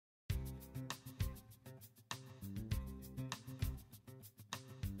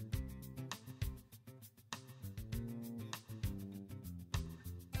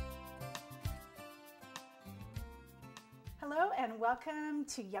Hello and welcome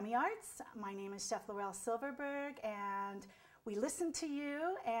to Yummy Arts. My name is Chef Laure'l Silverberg and we listen to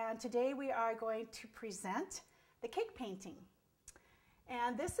you, and today we are going to present the cake painting.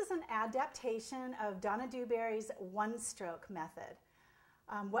 And this is an adaptation of Donna Dewberry's one-stroke method.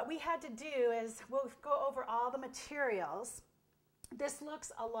 What we had to do is we'll go over all the materials. This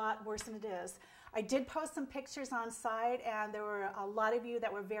looks a lot worse than it is. I did post some pictures on site and there were a lot of you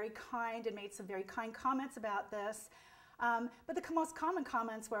that were very kind and made some very kind comments about this. But the most common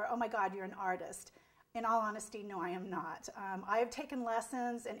comments were, oh my God, you're an artist. In all honesty, no, I am not. I have taken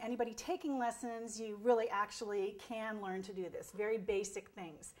lessons, and anybody taking lessons, you really actually can learn to do this, very basic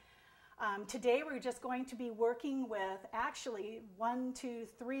things. Today we're just going to be working with actually 1, 2,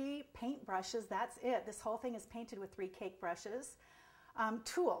 3 paint brushes. That's it. This whole thing is painted with 3 cake brushes.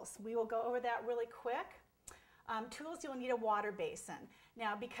 Tools, we will go over that really quick. Tools, you'll need a water basin.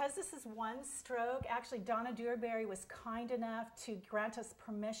 Now, because this is one stroke, actually Donna Dewberry was kind enough to grant us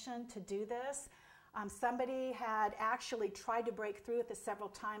permission to do this. Somebody had actually tried to break through with this several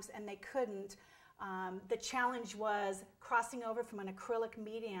times and they couldn't. The challenge was crossing over from an acrylic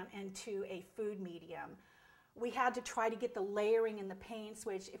medium into a food medium. We had to try to get the layering in the paints,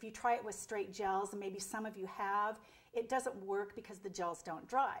 which if you try it with straight gels, and maybe some of you have, it doesn't work because the gels don't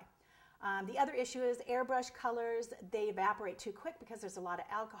dry. The other issue is airbrush colors, they evaporate too quick because there's a lot of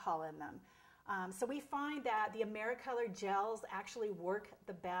alcohol in them. So we find that the AmeriColor gels actually work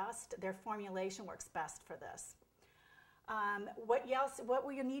the best. Their formulation works best for this. What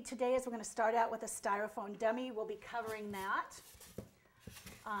we'll need today is we're going to start out with a styrofoam dummy. We'll be covering that.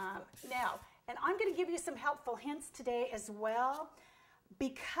 Now, and I'm going to give you some helpful hints today as well,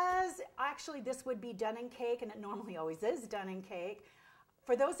 because actually this would be done in cake, and it normally always is done in cake.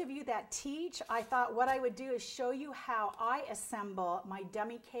 For those of you that teach, I thought what I would do is show you how I assemble my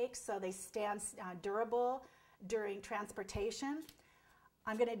dummy cakes so they stand durable during transportation.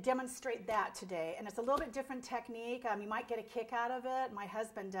 I'm going to demonstrate that today, and it's a little bit different technique. You might get a kick out of it. My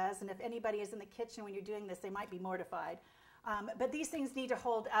husband does, and if anybody is in the kitchen when you're doing this, they might be mortified. But these things need to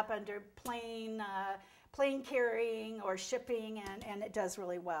hold up under plane carrying or shipping, and it does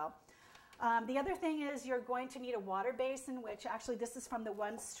really well. The other thing is you're going to need a water basin, which actually this is from the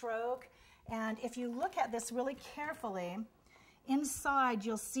one stroke. And if you look at this really carefully, inside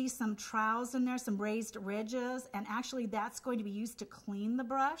you'll see some trowels in there, some raised ridges, and actually that's going to be used to clean the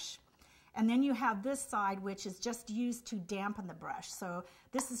brush. And then you have this side, which is just used to dampen the brush. So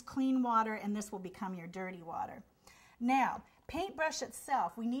this is clean water and this will become your dirty water. Now, paintbrush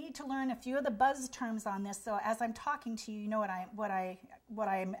itself, we need to learn a few of the buzz terms on this, so as I'm talking to you, you know what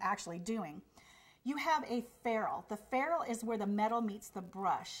I'm actually doing. You have a ferrule. The ferrule is where the metal meets the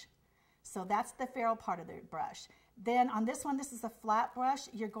brush. So that's the ferrule part of the brush. Then on this one, this is a flat brush,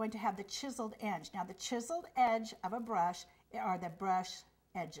 you're going to have the chiseled edge. Now the chiseled edge of a brush are the brush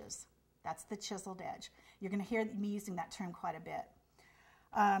edges. That's the chiseled edge. You're going to hear me using that term quite a bit.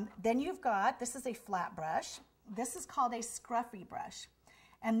 Then you've got, this is a flat brush. This is called a scruffy brush.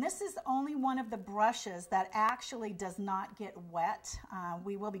 And this is only one of the brushes that actually does not get wet.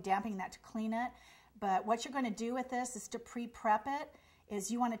 We will be dampening that to clean it. But what you're going to do with this is to pre-prep it,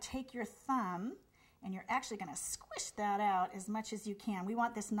 is you want to take your thumb and you're actually going to squish that out as much as you can. We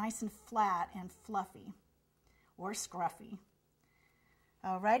want this nice and flat and fluffy, or scruffy.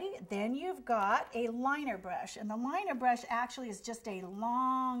 Alrighty, then you've got a liner brush, and the liner brush actually is just a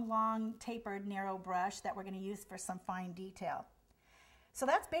long, tapered, narrow brush that we're going to use for some fine detail. So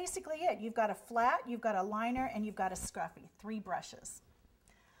that's basically it. You've got a flat, you've got a liner, and you've got a scruffy, 3 brushes.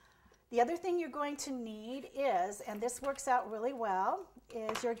 The other thing you're going to need is, and this works out really well,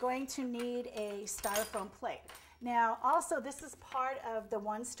 is you're going to need a styrofoam plate. Now, also, this is part of the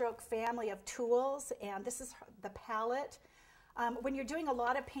one-stroke family of tools, and this is the palette. When you're doing a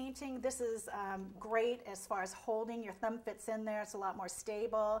lot of painting, this is great as far as holding. Your thumb fits in there. It's a lot more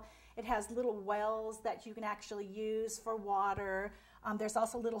stable. It has little wells that you can actually use for water. There's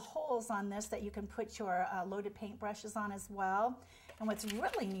also little holes on this that you can put your loaded paintbrushes on as well. And what's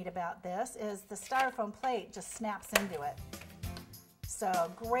really neat about this is the styrofoam plate just snaps into it.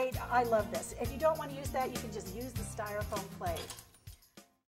 So great. I love this. If you don't want to use that, you can just use the styrofoam plate.